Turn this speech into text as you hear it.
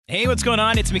Hey, what's going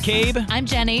on? It's McCabe. I'm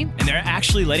Jenny. And they're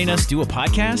actually letting us do a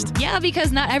podcast? Yeah,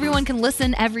 because not everyone can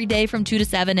listen every day from 2 to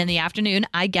 7 in the afternoon.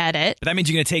 I get it. But that means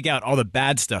you're going to take out all the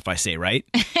bad stuff I say, right?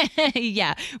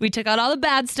 Yeah, we took out all the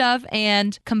bad stuff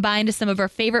and combined some of our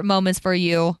favorite moments for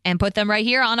you and put them right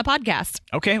here on a podcast.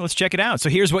 Okay, let's check it out. So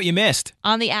here's what you missed.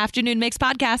 On the Afternoon Mix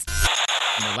podcast.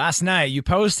 Last night, you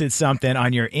posted something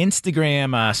on your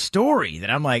Instagram story that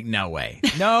I'm like, no way.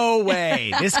 No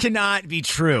way. This cannot be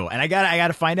true. And I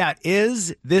gotta find out,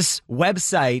 is this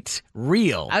website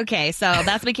real? Okay, so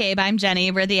that's McCabe. I'm Jenny.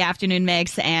 We're the Afternoon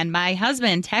Mix. And my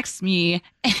husband texts me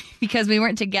because we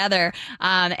weren't together.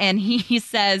 And he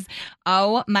says,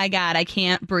 oh my God, I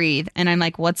can't breathe. And I'm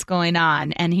like, what's going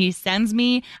on? And he sends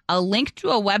me a link to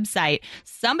a website.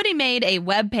 Somebody made a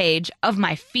web page of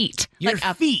my feet. Your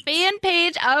feet. A fan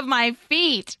page of my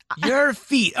feet. Your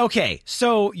feet. Okay,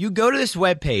 so you go to this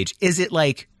webpage. Is it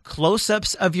like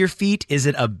close-ups of your feet? Is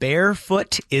it a bare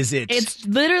foot? It's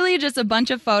literally just a bunch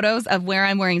of photos of where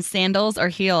I'm wearing sandals or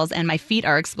heels and my feet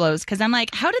are exposed. Because I'm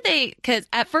like, because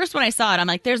at first when I saw it, I'm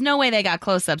like, there's no way they got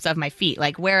close-ups of my feet.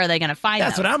 Like, where are they going to find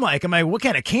That's those? what I'm like. What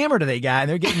kind of camera do they got? And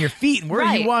they're getting your feet. And where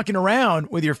are you walking around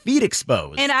with your feet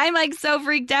exposed? And I'm like so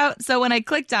freaked out. So when I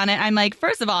clicked on it, I'm like,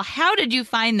 first of all, how did you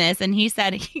find this? And he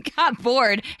said he got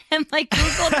bored and like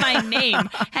Googled my name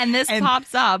and this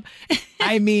pops up.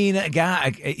 I mean,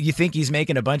 God, you think he's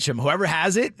making a bunch of, whoever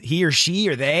has it, he or she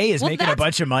or they is making a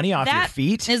bunch of money off your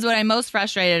feet? That is what I'm most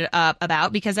frustrated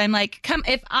about, because I'm like,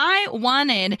 if I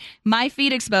wanted my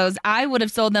feet exposed, I would have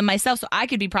sold them myself so I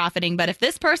could be profiting. But if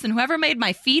this person, whoever made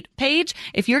my feet page,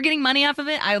 if you're getting money off of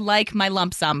it, I like my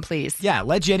lump sum, please. Yeah,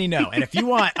 let Jenny know. And if you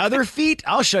want other feet,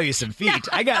 I'll show you some feet. No,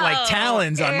 I got like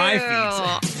talons on my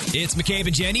feet. It's McCabe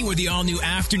and Jenny with the all-new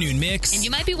Afternoon Mix. And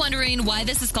you might be wondering why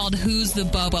this is called Who's the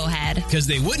Bobo Head? Because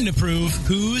they wouldn't approve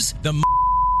Who's the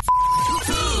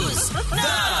Who's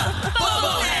the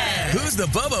Bobo Head? Who's the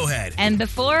Bobo Head? And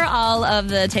before all of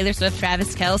the Taylor Swift,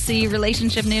 Travis Kelce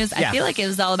relationship news, I feel like it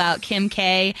was all about Kim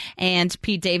K and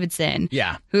Pete Davidson.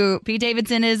 Yeah. Pete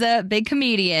Davidson is a big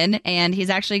comedian, and he's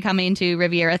actually coming to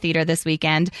Riviera Theater this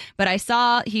weekend. But I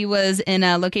saw he was in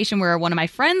a location where one of my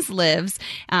friends lives.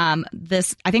 I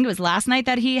think it was last night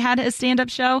that he had his stand-up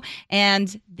show,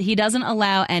 and he doesn't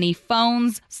allow any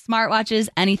phones, smartwatches,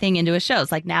 anything into his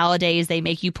shows. Like nowadays, they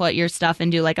make you put your stuff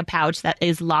into like a pouch that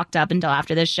is locked up until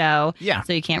after the show. Yeah.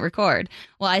 So you can't record.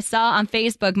 Well, I saw on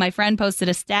Facebook, my friend posted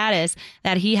a status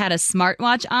that he had a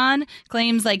smartwatch on,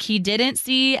 claims like he didn't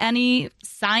see any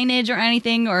signage or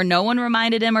anything, or no one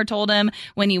reminded him or told him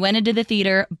when he went into the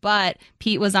theater, but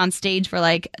Pete was on stage for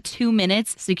like 2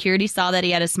 minutes. Security saw that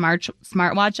he had a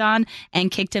smartwatch on and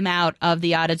kicked him out of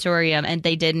the auditorium, and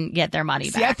they didn't get their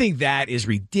money back. I think that is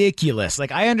ridiculous.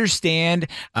 Like, I understand.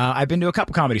 I've been to a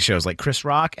couple comedy shows, like Chris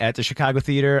Rock at the Chicago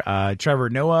Theater, Trevor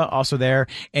Noah also there.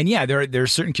 And yeah, there are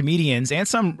certain comedians and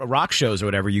some rock shows or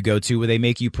whatever you go to where they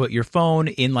make you put your phone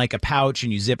in like a pouch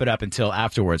and you zip it up until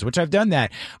afterwards, which I've done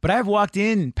that. But I've walked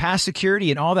in past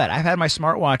security and all that. I've had my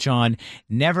smartwatch on.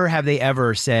 Never have they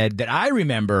ever said that I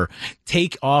remember,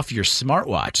 take off your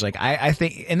smartwatch. Like, I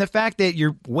think, and the fact that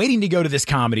you're waiting to go to this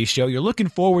comedy show, you're looking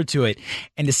forward to it,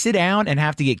 and to sit down and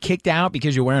have to get kicked out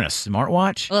because you're wearing a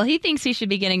smartwatch? Well, he thinks he should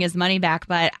be getting his money back,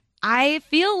 but I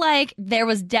feel like there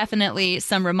was definitely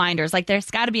some reminders. Like,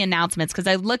 there's got to be announcements, because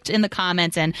I looked in the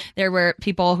comments and there were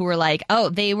people who were like, oh,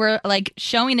 they were like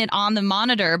showing it on the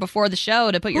monitor before the show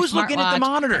to put your smartwatch. Who's looking at the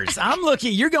monitors? I'm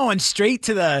looking. You're going straight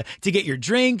to get your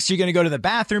drinks. You're going to go to the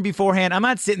bathroom beforehand. I'm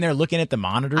not sitting there looking at the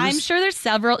monitors. I'm sure there's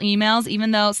several emails,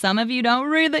 even though some of you don't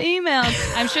read the emails.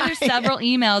 I'm sure there's several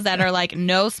emails that are like,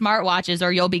 no smartwatches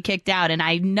or you'll be kicked out. And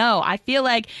I feel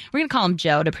like we're going to call him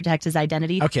Joe to protect his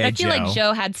identity. Okay, but I feel like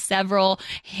Joe had several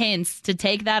hints to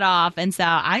take that off, and so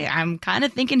I'm kind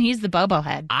of thinking he's the Bobo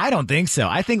Head. I don't think so.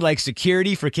 I think like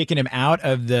security for kicking him out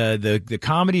of the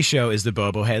comedy show is the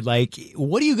Bobo Head. Like,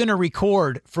 what are you going to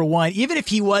record for one? Even if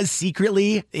he was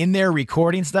secretly in there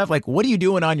recording stuff, like, what are you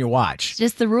doing on your watch?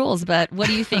 Just the rules, but what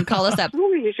do you think? Call us up.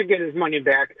 He should get his money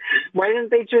back. Why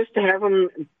didn't they just have him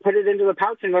put it into the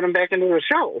pouch and let him back into the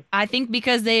show? I think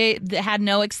because they had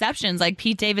no exceptions. Like,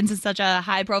 Pete Davidson's such a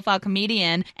high-profile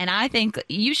comedian, and I think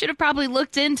you should have probably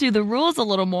looked into the rules a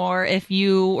little more if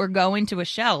you were going to a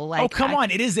show. Like, oh, come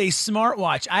on. It is a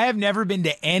smartwatch. I have never been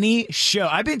to any show.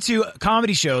 I've been to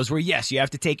comedy shows where, yes, you have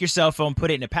to take your cell phone,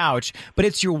 put it in a pouch, but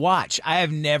it's your watch. I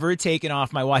have never taken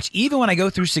off my watch. Even when I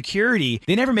go through security,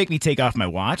 they never make me take off my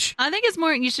watch. I think it's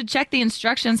more, you should check the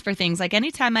instructions for things. Like,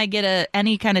 anytime I get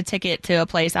any kind of ticket to a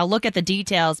place, I'll look at the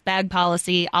details, bag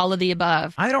policy, all of the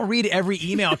above. I don't read every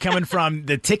email coming from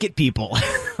the ticket people.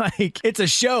 Like, it's a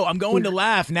show. I'm going to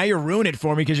laugh. Now you're ruining it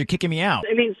for me because you're kicking me out.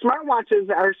 I mean, smartwatches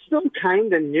are still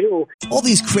kind of new. All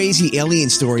these crazy alien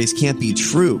stories can't be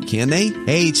true, can they?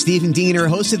 Hey, it's Stephen Diener,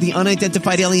 host of the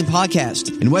Unidentified Alien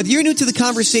Podcast. And whether you're new to the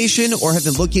conversation or have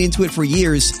been looking into it for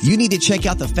years, you need to check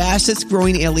out the fastest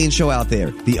growing alien show out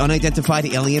there, the Unidentified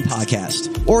Alien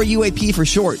Podcast, or UAP for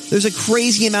short. There's a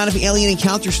crazy amount of alien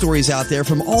encounter stories out there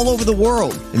from all over the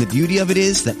world. And the beauty of it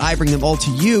is that I bring them all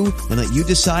to you and let you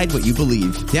decide what you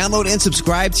believe. Download and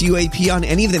subscribe to UAP on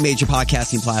any of the major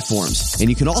podcasting platforms. And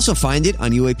you can also find it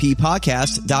on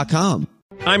UAPpodcast.com.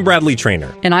 I'm Bradley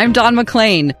Trainer. And I'm Don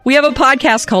McClain. We have a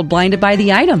podcast called Blinded by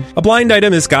the Item. A blind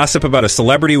item is gossip about a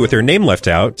celebrity with their name left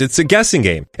out. It's a guessing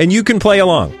game, and you can play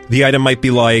along. The item might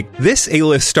be like, this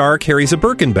A-list star carries a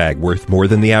Birkin bag worth more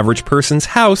than the average person's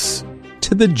house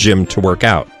to the gym to work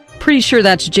out. Pretty sure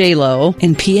that's J-Lo.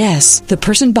 And P.S. the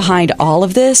person behind all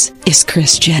of this is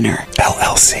Kris Jenner,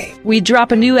 LLC. We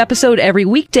drop a new episode every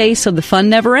weekday so the fun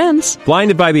never ends.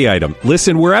 Blinded by the Item.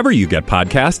 Listen wherever you get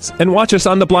podcasts and watch us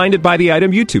on the Blinded by the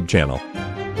Item YouTube channel.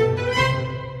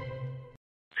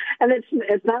 And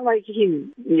it's not like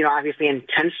he, obviously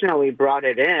intentionally brought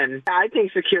it in. I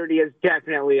think security is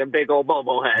definitely a big old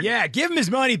bobblehead. Yeah, give him his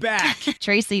money back.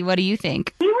 Tracy, what do you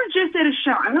think? We were just at a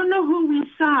show. I don't know who we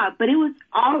saw, but there was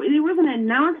an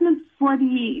announcement for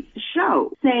the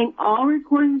show saying all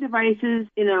recording devices,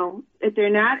 if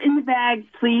they're not in the bag,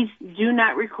 please do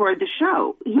not record the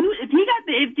show.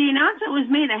 If the announcement was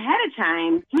made ahead of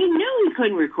time, he knew he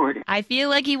couldn't record it. I feel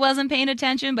like he wasn't paying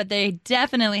attention, but they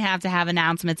definitely have to have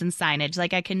announcements and signage.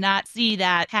 Like, I cannot see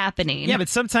that happening. Yeah, but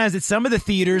sometimes at some of the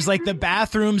theaters, like the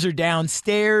bathrooms are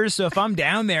downstairs. So if I'm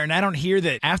down there and I don't hear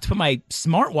that I have to put my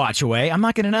smartwatch away, I'm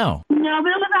not going to know. No,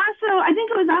 but I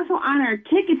think it was also on our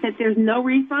ticket that there's no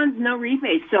refunds, no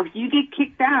rebates. So if you get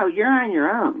kicked out, you're on your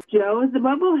own. Joe is the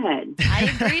bubblehead. I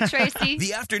agree, Tracy.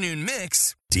 The afternoon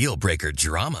mix. Deal breaker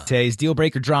drama. Today's deal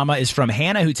breaker drama is from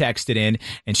Hannah, who texted in,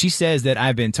 and she says that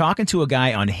I've been talking to a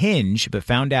guy on Hinge, but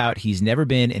found out he's never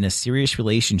been in a serious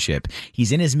relationship.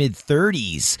 He's in his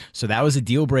mid-30s, so that was a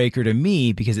deal breaker to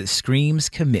me because it screams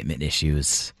commitment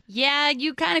issues. Yeah,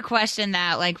 you kind of question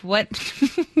that. Like, what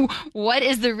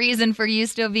is the reason for you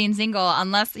still being single?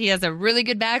 Unless he has a really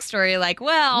good backstory. Like,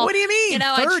 well, what do you mean? 30s?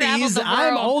 I traveled the world.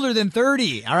 I'm older than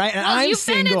 30. All right, and well, I'm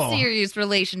single. You've been in serious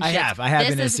relationships. I have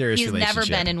been in a serious He's relationship. never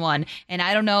been in one, and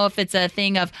I don't know if it's a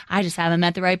thing of I just haven't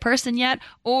met the right person yet,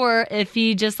 or if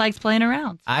he just likes playing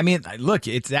around. I mean, look,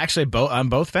 it's actually on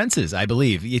both fences. I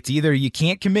believe it's either you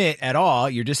can't commit at all,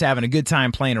 you're just having a good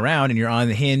time playing around, and you're on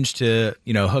the Hinge to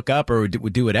hook up or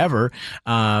do whatever. Or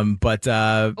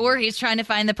he's trying to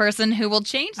find the person who will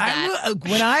change that.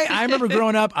 I remember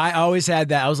growing up, I always had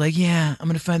that. I was like, yeah, I'm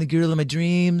going to find the girl of my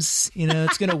dreams.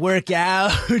 It's going to work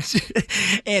out.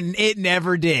 And it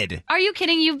never did. Are you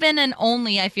kidding? You've been in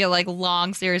only, I feel like,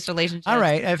 long, serious relationships. All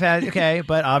right.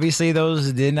 But obviously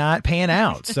those did not pan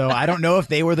out. So I don't know if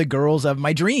they were the girls of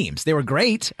my dreams. They were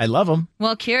great. I love them.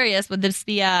 Well, curious, would this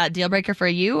be a deal breaker for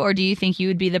you? Or do you think you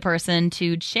would be the person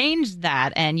to change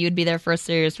that and you'd be their first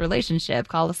serious relationship?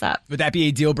 Call us up. Would that be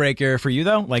a deal breaker for you,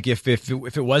 though? Like if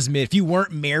it was if you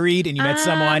weren't married and you met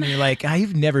someone and you're like,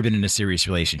 you've never been in a serious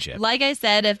relationship. Like I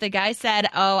said, if the guy said,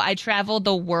 I traveled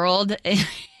the world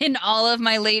in all of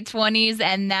my late 20s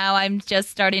and now I'm just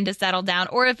starting to settle down,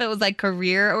 or if it was like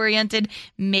career oriented,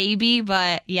 maybe.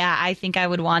 But yeah, I think I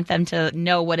would want them to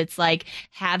know what it's like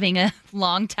having a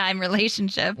long time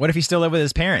relationship. What if he still lived with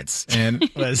his parents and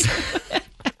was...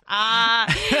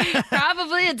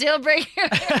 Probably a deal breaker.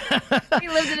 He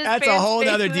lived in his That's a whole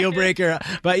other deal breaker.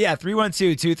 But yeah,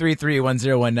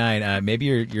 312-233-1019. Maybe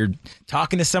you're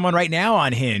talking to someone right now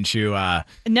on Hinge who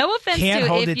no offense can't to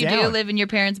hold if it you down. do live in your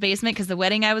parents' basement, because the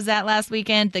wedding I was at last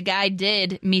weekend, the guy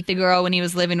did meet the girl when he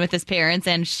was living with his parents,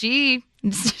 and she I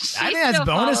think that's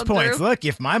bonus points. Through. Look,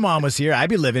 if my mom was here,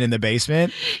 I'd be living in the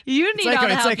basement. You need all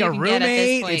the help you can get at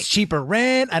this point. It's cheaper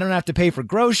rent. I don't have to pay for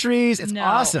groceries. It's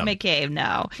awesome. McCabe,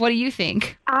 no. What do you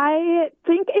think? I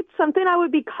think it's something I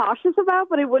would be cautious about,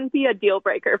 but it wouldn't be a deal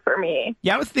breaker for me.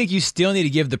 Yeah, I would think you still need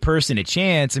to give the person a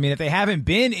chance. I mean, if they haven't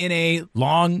been in a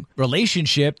long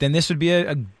relationship, then this would be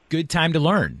a good time to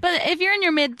learn. But if you're in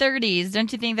your mid-30s, don't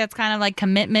you think that's kind of like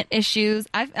commitment issues?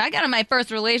 I got in my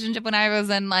first relationship when I was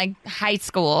in like high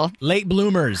school. Late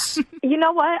bloomers. You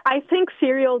know what? I think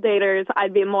serial daters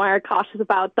I'd be more cautious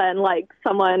about than like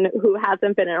someone who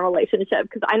hasn't been in a relationship,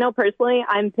 because I know personally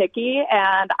I'm picky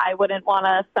and I wouldn't want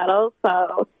to settle.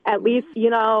 So at least,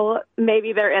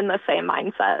 maybe they're in the same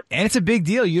mindset. And it's a big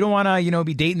deal. You don't want to,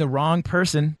 be dating the wrong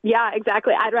person. Yeah,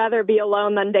 exactly. I'd rather be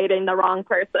alone than dating the wrong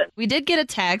person. We did get a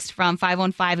text text from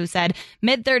 515 who said,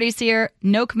 mid-30s here,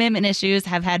 no commitment issues,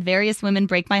 have had various women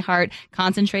break my heart,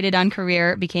 concentrated on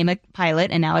career, became a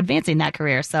pilot, and now advancing that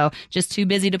career. So just too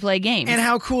busy to play games. And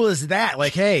how cool is that?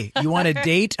 Like, hey, you want a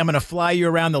date? I'm going to fly you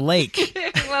around the lake.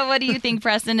 Well, what do you think,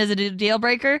 Preston? Is it a deal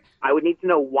breaker? I would need to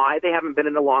know why they haven't been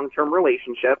in a long-term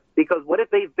relationship, because what if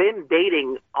they've been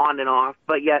dating on and off,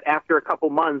 but yet after a couple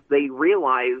months they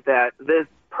realize that this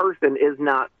person is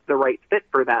not the right fit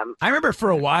for them? I remember for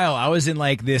a while I was in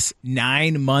like this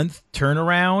 9-month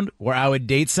turnaround where I would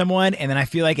date someone, and then I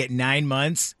feel like at 9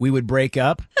 months we would break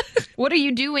up. What are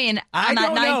you doing? I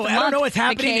don't know. I don't know what's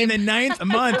happening in the 9th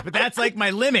month, but that's like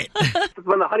my limit.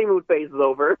 When the honeymoon phase is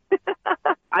over,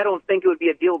 I don't think it would be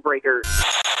a deal breaker.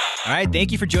 All right,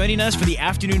 thank you for joining us for the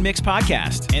Afternoon Mix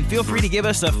podcast, and feel free to give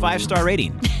us a 5-star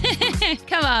rating.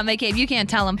 Come on, McCabe, you can't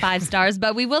tell them 5 stars,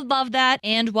 but we would love that.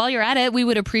 And while you're at it, we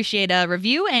would appreciate a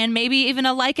review and maybe even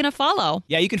a like and a follow.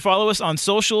 Yeah, you can follow us on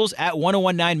socials at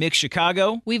 1019 Mix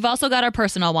Chicago. We've also got our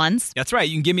personal ones. That's right.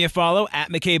 You can give me a follow at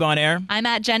McCabe on Air. I'm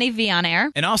at Jenny V on Air.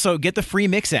 And also get the free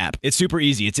Mix app. It's super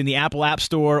easy. It's in the Apple App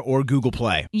Store or Google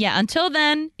Play. Yeah, until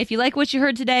then, if you like what you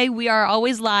heard today, we are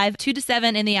always live 2 to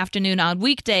 7 in the afternoon on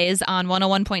weekdays on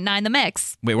 101.9 The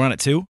Mix. Wait, we're on at 2?